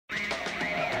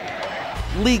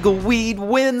Legal weed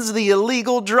wins the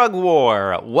illegal drug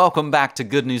war. Welcome back to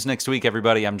Good News Next Week,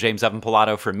 everybody. I'm James Evan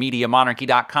Pilato from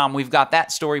MediaMonarchy.com. We've got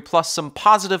that story plus some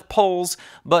positive polls.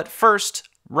 But first,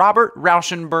 Robert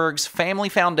Rauschenberg's family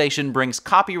foundation brings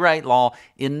copyright law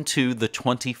into the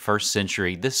 21st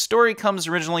century. This story comes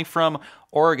originally from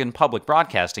Oregon Public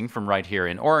Broadcasting, from right here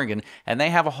in Oregon, and they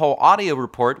have a whole audio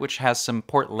report which has some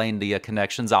Portlandia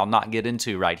connections I'll not get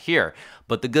into right here.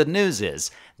 But the good news is,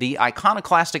 the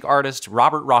iconoclastic artist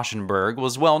Robert Rauschenberg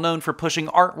was well known for pushing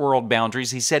art world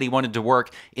boundaries. He said he wanted to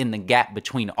work in the gap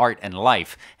between art and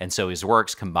life, and so his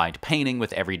works combined painting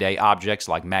with everyday objects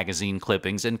like magazine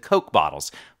clippings and Coke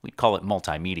bottles. We'd call it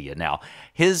multimedia now.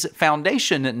 His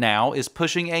foundation now is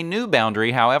pushing a new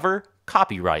boundary, however,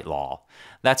 copyright law.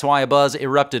 That's why a buzz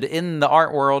erupted in the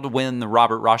art world when the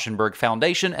Robert Rauschenberg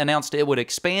Foundation announced it would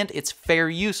expand its fair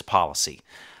use policy.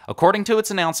 According to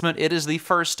its announcement, it is the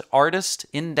first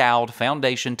artist-endowed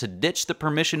foundation to ditch the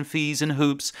permission fees and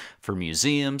hoops for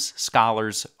museums,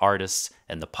 scholars, artists,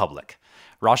 and the public.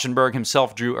 Rauschenberg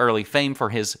himself drew early fame for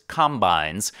his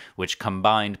combines, which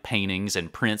combined paintings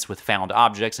and prints with found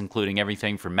objects, including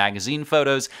everything from magazine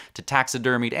photos to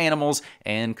taxidermied animals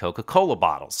and Coca-Cola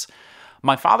bottles.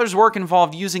 My father's work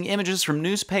involved using images from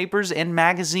newspapers and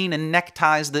magazine and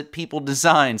neckties that people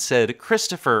designed, said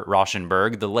Christopher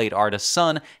Rauschenberg, the late artist's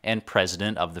son and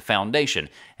president of the foundation.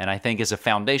 And I think as a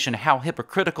foundation, how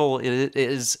hypocritical it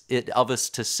is of us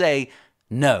to say,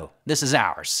 no, this is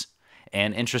ours.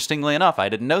 And interestingly enough, I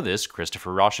didn't know this,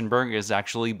 Christopher Rauschenberg is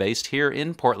actually based here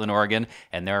in Portland, Oregon,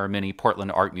 and there are many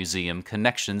Portland Art Museum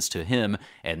connections to him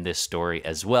and this story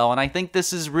as well. And I think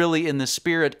this is really in the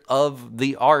spirit of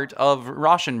the art of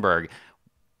Rauschenberg.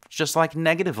 Just like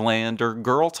Negative Land or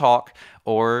Girl Talk,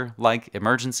 or like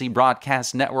Emergency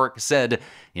Broadcast Network said,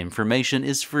 information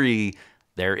is free,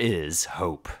 there is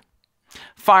hope.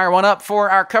 Fire one up for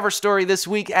our cover story this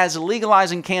week, as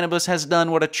legalizing cannabis has done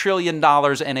what $1 trillion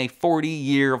and a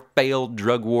 40-year failed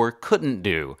drug war couldn't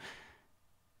do.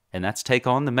 And that's take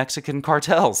on the Mexican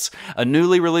cartels. A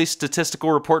newly released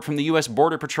statistical report from the U.S.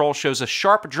 Border Patrol shows a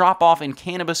sharp drop-off in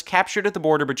cannabis captured at the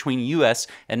border between U.S.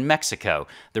 and Mexico.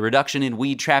 The reduction in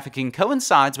weed trafficking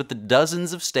coincides with the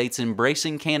dozens of states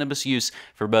embracing cannabis use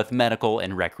for both medical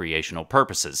and recreational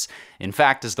purposes. In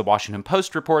fact, as the Washington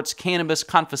Post reports, cannabis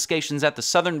confiscations at the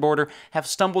southern border have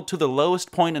stumbled to the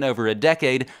lowest point in over a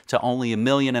decade, to only 1.5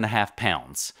 million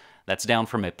pounds. That's down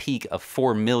from a peak of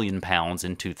 4 million pounds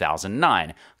in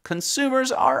 2009.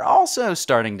 Consumers are also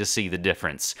starting to see the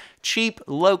difference. Cheap,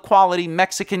 low-quality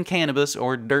Mexican cannabis,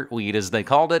 or dirt weed as they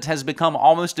called it, has become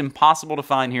almost impossible to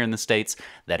find here in the states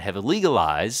that have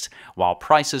legalized, while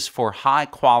prices for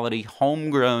high-quality,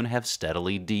 homegrown have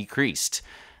steadily decreased.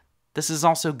 This is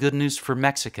also good news for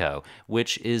Mexico,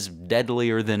 which is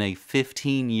deadlier than a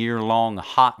 15-year-long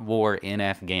hot war in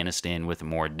Afghanistan with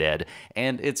more dead,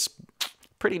 and it's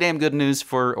pretty damn good news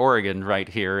for Oregon right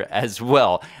here as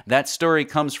well. That story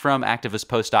comes from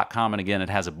activistpost.com, and again,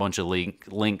 it has a bunch of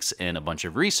links and a bunch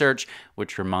of research,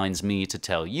 which reminds me to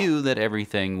tell you that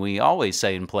everything we always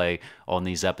say and play on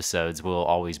these episodes will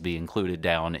always be included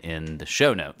down in the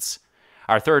show notes.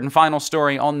 Our third and final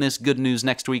story on this Good News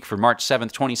Next Week for March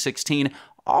 7th, 2016,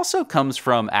 also comes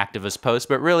from Activist Post,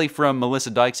 but really from Melissa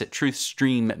Dykes at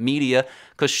Truthstream Media,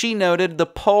 because she noted the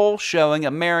poll showing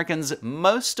Americans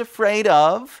most afraid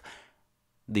of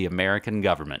the American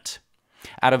government.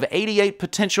 Out of 88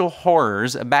 potential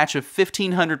horrors, a batch of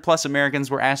 1,500 plus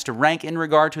Americans were asked to rank in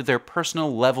regard to their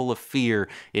personal level of fear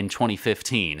in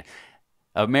 2015.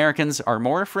 Americans are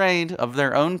more afraid of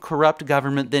their own corrupt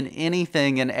government than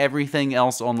anything and everything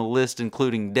else on the list,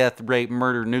 including death, rape,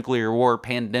 murder, nuclear war,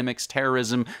 pandemics,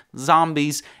 terrorism,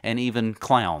 zombies, and even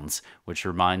clowns, which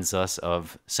reminds us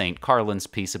of St. Carlin's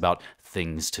piece about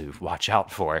things to watch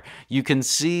out for. You can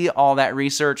see all that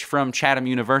research from Chatham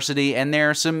University, and there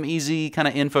are some easy kind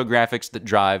of infographics that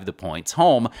drive the points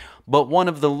home. But one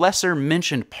of the lesser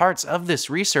mentioned parts of this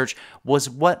research was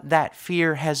what that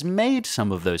fear has made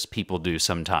some of those people do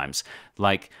sometimes,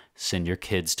 like send your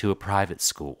kids to a private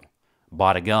school,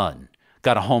 bought a gun,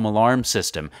 got a home alarm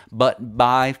system. But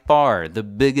by far the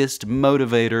biggest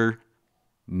motivator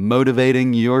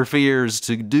motivating your fears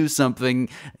to do something,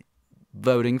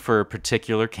 voting for a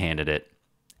particular candidate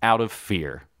out of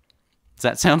fear. Does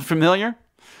that sound familiar?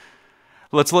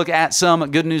 Let's look at some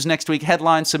Good News Next Week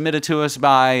headlines submitted to us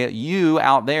by you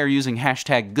out there using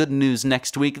hashtag Good News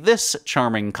Next Week. This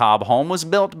charming cob home was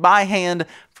built by hand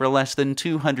for less than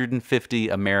 $250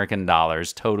 American,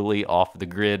 totally off the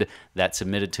grid. That's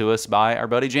submitted to us by our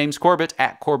buddy James Corbett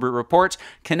at Corbett Report.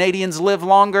 Canadians live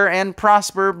longer and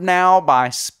prosper now by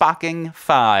spocking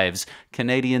fives.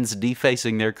 Canadians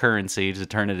defacing their currency to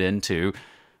turn it into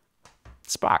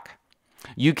Spock.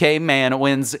 UK man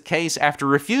wins case after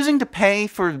refusing to pay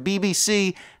for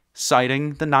BBC,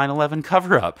 citing the 9/11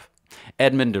 cover-up.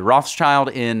 Edmond Rothschild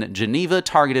in Geneva,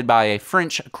 targeted by a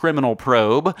French criminal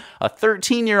probe. A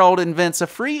 13-year-old invents a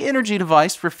free energy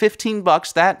device for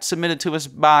 $15. That submitted to us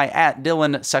by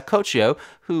 @Dylan Sacoccio,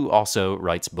 who also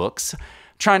writes books.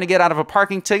 Trying to get out of a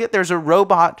parking ticket, there's a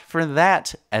robot for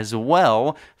that as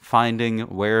well, finding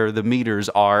where the meters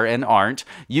are and aren't.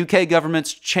 UK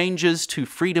government's changes to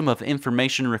freedom of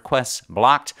information requests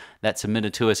blocked. That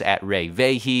submitted to us at Ray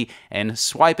Vahey. And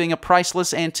swiping a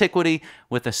priceless antiquity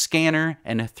with a scanner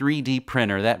and a 3D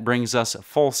printer. That brings us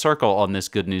full circle on this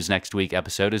Good News Next Week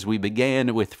episode, as we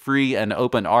began with free and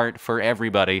open art for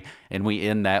everybody, and we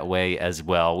end that way as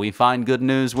well. We find good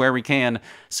news where we can.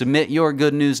 Submit your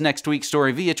Good News Next Week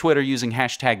story via Twitter using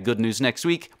hashtag Good News Next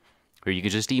Week. Or you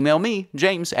could just email me,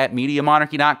 James, at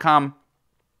MediaMonarchy.com.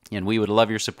 And we would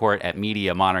love your support at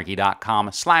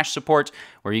MediaMonarchy.com/support,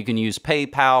 where you can use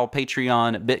PayPal,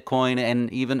 Patreon, Bitcoin,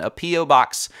 and even a P.O.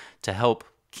 Box to help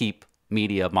keep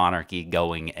Media Monarchy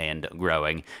going and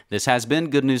growing. This has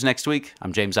been Good News Next Week.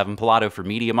 I'm James Evan Pilato for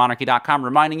MediaMonarchy.com,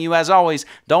 reminding you, as always,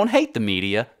 don't hate the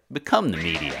media, become the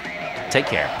media. Take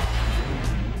care.